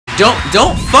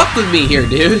Don't fuck with me here,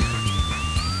 dude.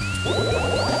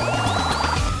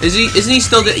 Isn't he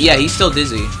still yeah, he's still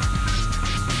dizzy.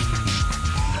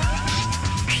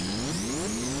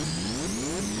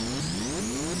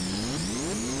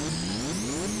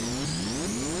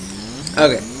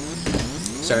 Okay.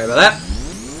 Sorry about that.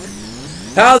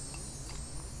 How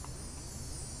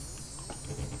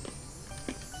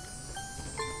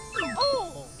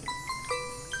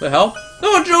the hell?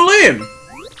 Oh, Jolene!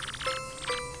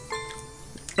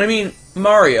 I mean,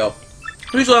 Mario.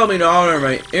 Please allow me to honor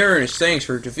my earnest thanks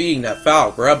for defeating that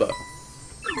foul grubba.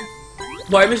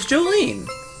 Why, Miss Jolene?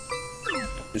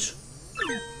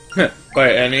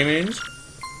 By any means?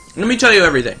 Let me tell you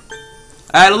everything.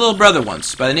 I had a little brother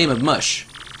once, by the name of Mush.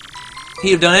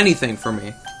 He'd have done anything for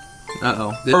me.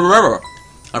 Uh-oh.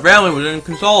 Our family was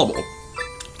inconsolable.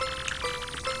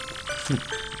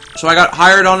 So I got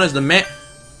hired on as the man...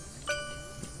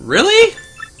 Really?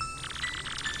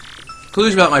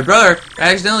 Clues about my brother,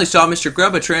 I accidentally saw Mr.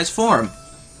 Grubba transform.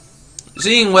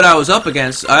 Seeing what I was up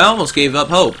against, I almost gave up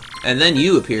hope. And then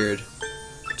you appeared.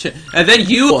 And then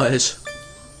you was...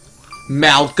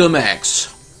 Malcolm X.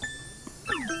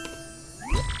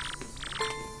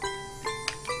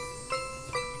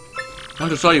 I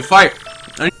just saw you fight.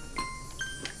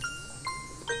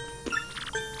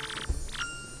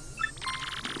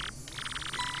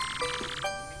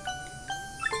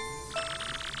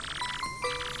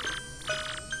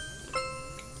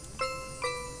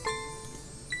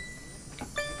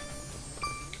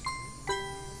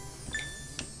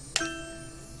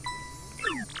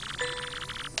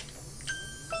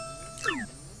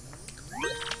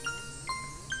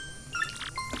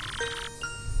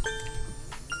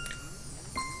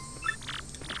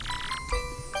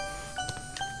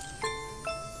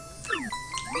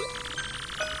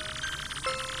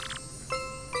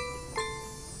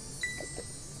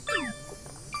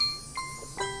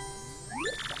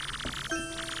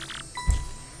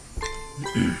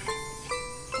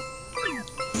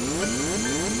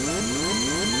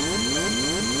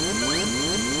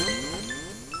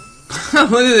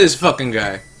 Look at this fucking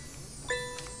guy.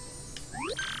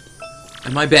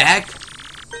 Am I back?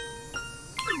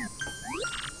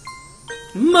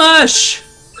 Mush!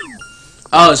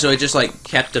 Oh, so it just like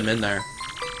kept him in there.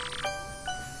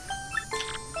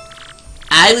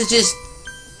 I was just...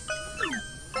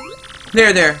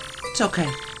 There. It's okay.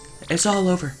 It's all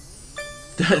over.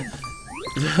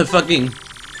 The fucking...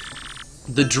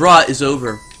 The drought is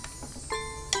over.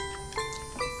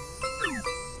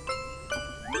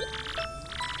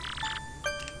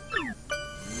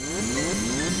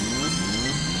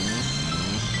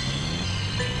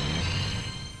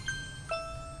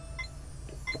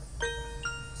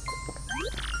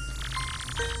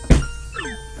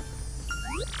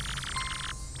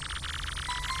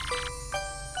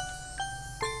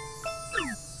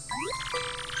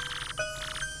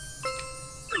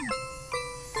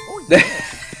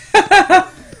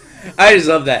 I just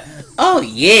love that. Oh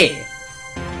yeah.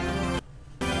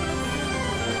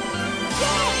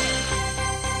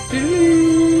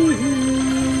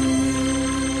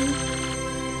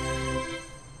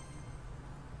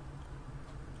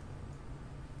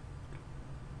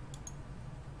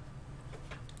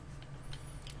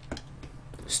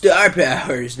 Star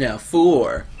power is now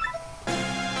 4.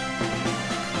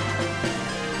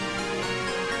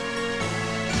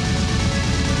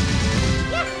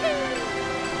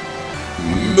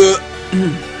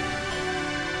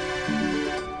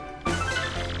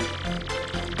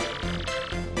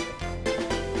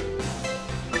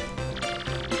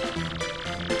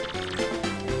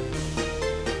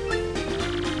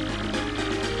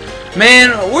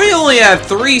 Man, we only have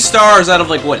 3 stars out of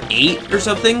like, what, 8 or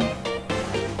something?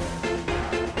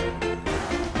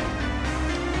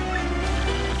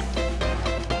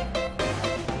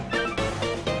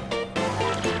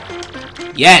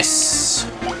 Yes!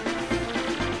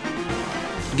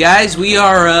 Guys, we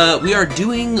are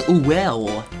doing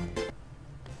well.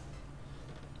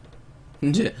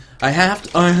 I have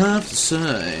to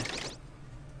say.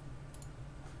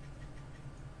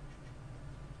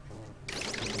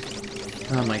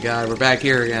 Oh my god, we're back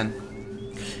here again.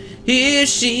 Here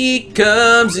she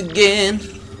comes again.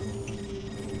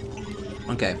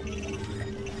 Okay.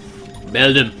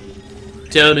 Meldon,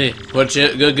 tell me, what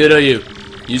good are you?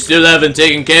 You still haven't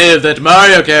taken care of that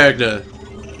Mario character.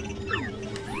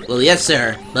 Well, yes,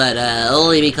 sir, but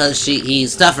only because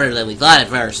he's tougher than we thought at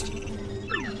first.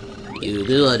 You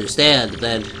do understand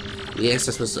that we are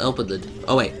supposed to open the...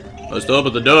 Oh, wait. Must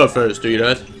open the door first, do you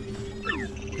not?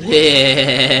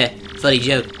 Funny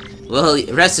joke. Well,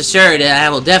 rest assured, I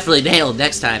will definitely nail him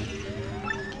next time.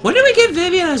 When did we get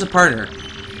Vivian as a partner?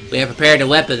 We have prepared a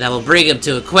weapon that will bring him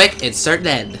to a quick and certain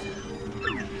end.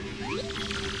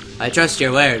 I trust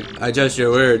your word. I trust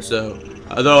your word, so...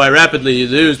 Although I rapidly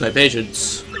lose my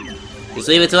patience. Just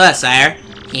leave it to us, sire.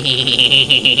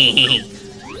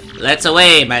 Let's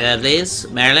away, my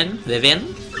lovelies. Marilyn, Vivian.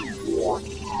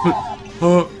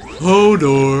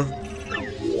 Hodor.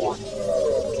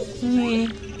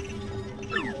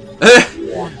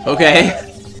 Okay.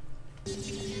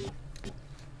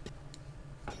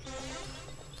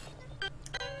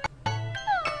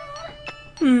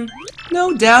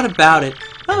 No doubt about it.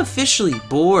 I'm officially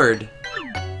bored.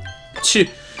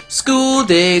 School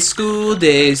days,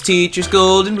 teachers'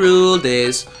 golden rule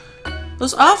days.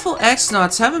 Those awful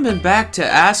X-Nauts haven't been back to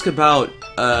ask about,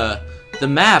 the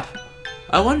map.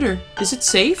 I wonder, is it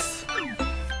safe?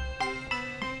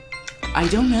 I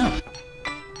don't know.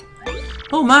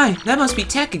 Oh my, that must be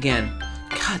Tech again.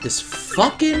 God, this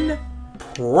fucking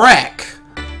prick.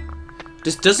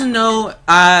 Just doesn't know,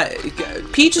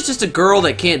 Peach is just a girl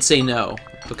that can't say no,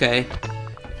 okay?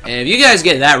 And if you guys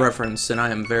get that reference, then I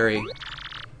am very...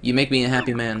 You make me a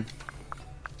happy man.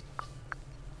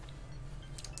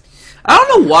 I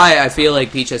don't know why I feel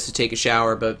like Peach has to take a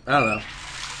shower, but I don't know.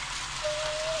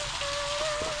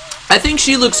 I think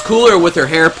she looks cooler with her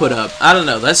hair put up. I don't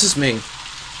know, that's just me.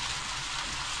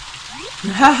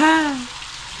 Haha.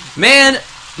 Man,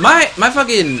 my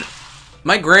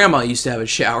grandma used to have a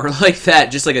shower like that,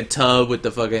 just like a tub with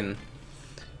the fucking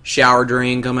shower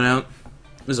drain coming out.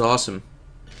 It was awesome.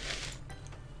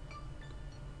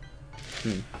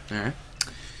 Alright.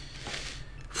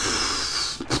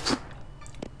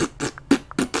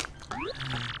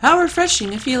 How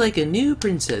refreshing, I feel like a new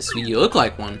princess. You look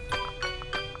like one.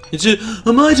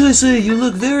 Might I say, you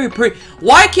look very pretty.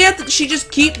 Why can't she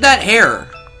just keep that hair?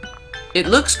 It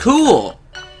looks cool.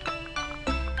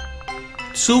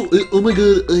 So, oh my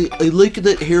god, I like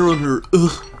that hair on her.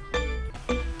 Ugh.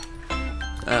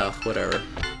 Oh, whatever.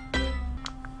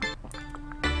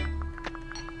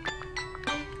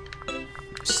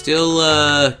 Still,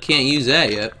 can't use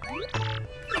that yet.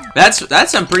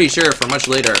 That's I'm pretty sure for much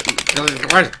later.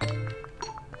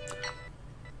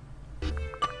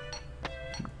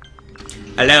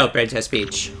 Hello, Princess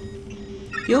Peach.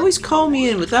 You always call me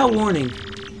in without warning.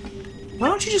 Why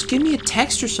don't you just give me a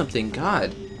text or something?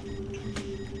 God.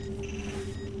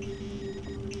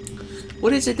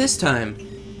 What is it this time?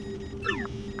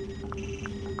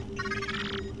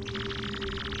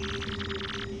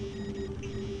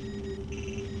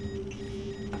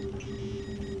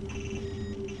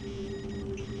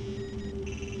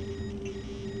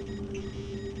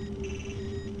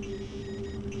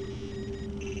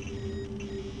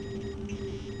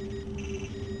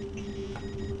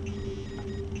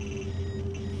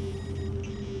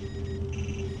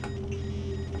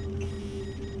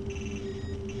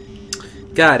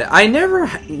 God, I never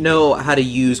know how to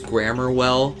use grammar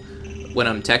well when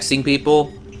I'm texting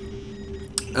people.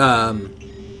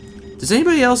 Does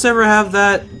anybody else ever have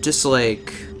that? Just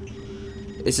like,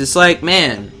 it's just like,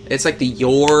 man, it's like the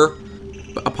your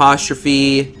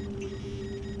apostrophe.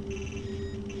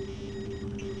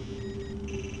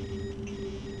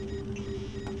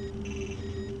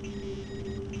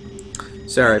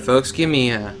 Sorry, folks.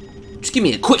 Just give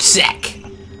me a quick sec.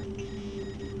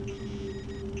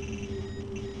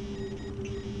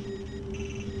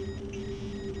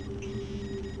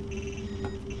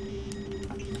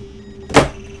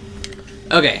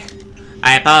 Okay.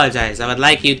 I apologize. I would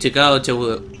like you to go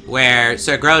to where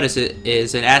Sir Grodus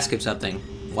is and ask him something.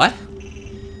 What?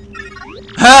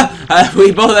 Ha!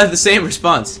 We both have the same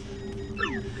response.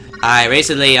 I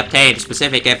recently obtained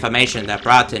specific information that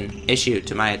brought an issue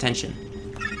to my attention.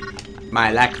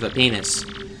 My lack of a penis.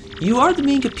 You are the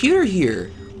main computer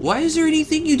here. Why is there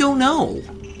anything you don't know?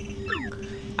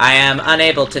 I am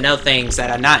unable to know things that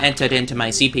are not entered into my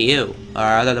CPU or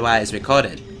otherwise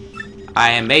recorded.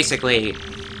 I am basically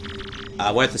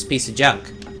a worthless piece of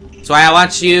junk. So I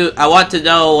want to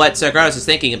know what Sir Grodus is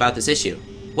thinking about this issue.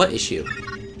 What issue?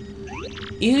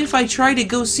 Even if I try to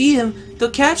go see him,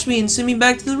 they'll catch me and send me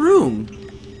back to the room.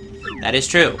 That is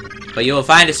true. But you will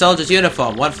find a soldier's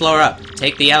uniform one floor up.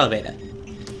 Take the elevator.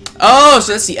 Oh,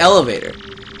 so that's the elevator.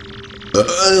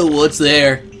 What's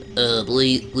there?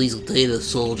 Please obtain a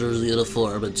soldier's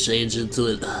uniform and change into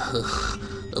it.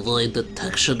 Avoid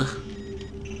detection.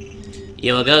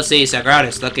 You will go see Sir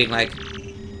Grodus looking like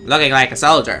a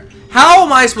soldier. How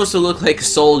am I supposed to look like a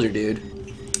soldier, dude?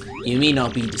 You mean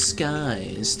I'll be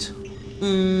disguised?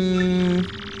 I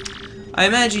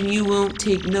imagine you won't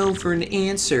take no for an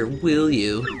answer, will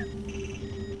you?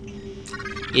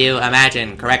 You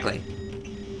imagine correctly.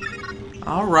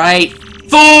 Alright,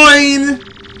 fine!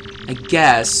 I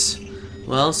guess.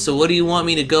 Well, so what do you want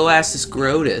me to go ask this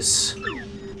Grotus?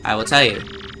 I will tell you.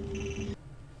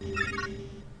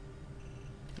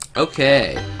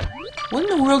 Okay. What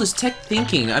in the world is Tech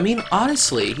thinking? I mean,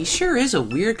 honestly, he sure is a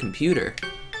weird computer.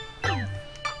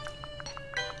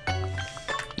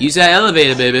 Use that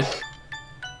elevator, baby.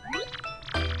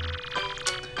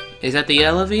 Is that the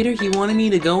elevator he wanted me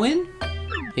to go in?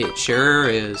 It sure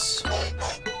is.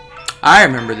 I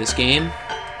remember this game.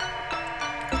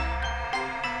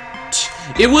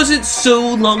 It wasn't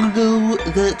so long ago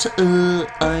that,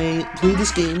 I played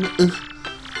this game.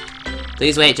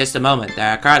 Please wait just a moment. There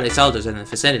are currently soldiers in the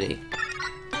vicinity.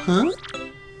 Huh?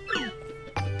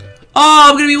 Oh,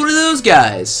 I'm gonna be one of those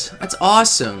guys. That's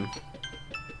awesome.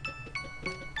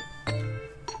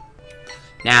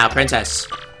 Now, Princess,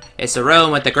 it's the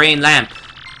room with the green lamp.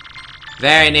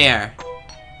 Very near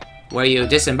where you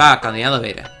disembark on the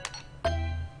elevator.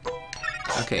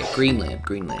 Okay, green lamp,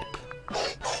 green lamp.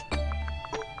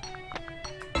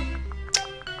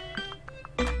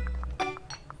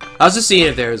 I was just seeing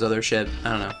if there was other shit. I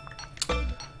don't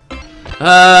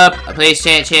know. Please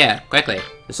change here, quickly.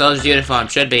 The soldier's uniform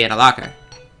should be in a locker.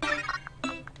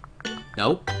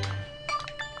 Nope.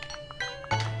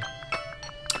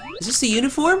 Is this the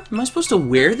uniform? Am I supposed to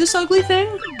wear this ugly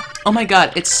thing? Oh my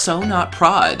god, it's so not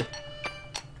prod.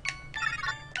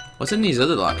 What's in these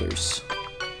other lockers?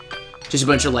 Just a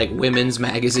bunch of, like, women's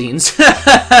magazines.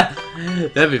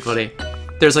 That'd be funny.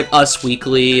 There's, like, Us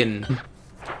Weekly and...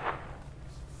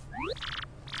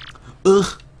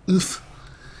 Ugh. Oof.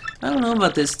 I don't know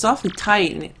about this. It's awfully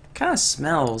tight and it kind of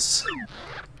smells.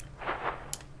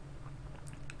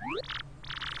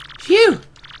 Phew!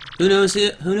 Who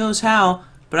knows how,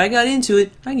 but I got into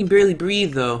it. I can barely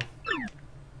breathe, though.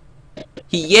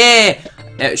 Yeah!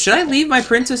 Should I leave my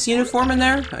princess uniform in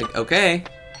there? Okay.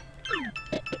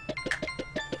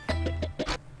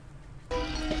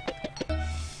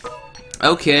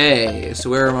 Okay,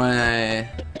 so where am I?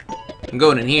 I'm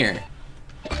going in here.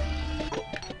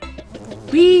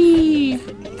 Whee!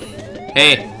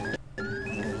 Hey.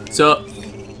 So,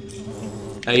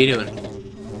 how you doing?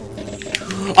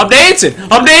 I'm dancing!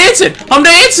 I'm dancing! I'm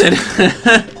dancing!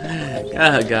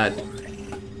 Oh god.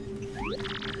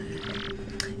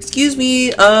 Excuse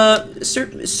me,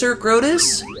 Sir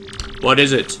Grotus? What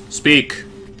is it? Speak.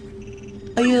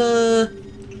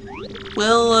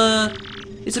 Well,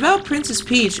 it's about Princess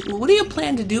Peach. What do you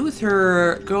plan to do with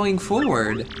her going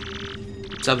forward?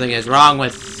 Something is wrong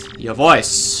with your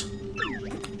voice.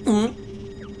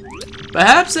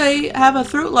 Perhaps I have a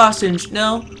throat lozenge.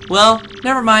 No? Well,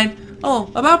 never mind.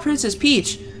 Oh, about Princess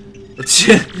Peach.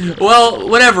 Well,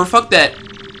 whatever. Fuck that.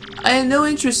 I have no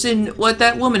interest in what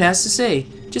that woman has to say.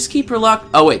 Just keep her locked...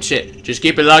 Oh, wait, shit. Just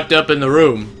keep it locked up in the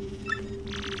room.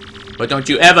 But don't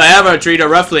you ever treat her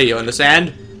roughly, you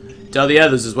understand? Tell the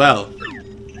others as well.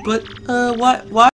 But, why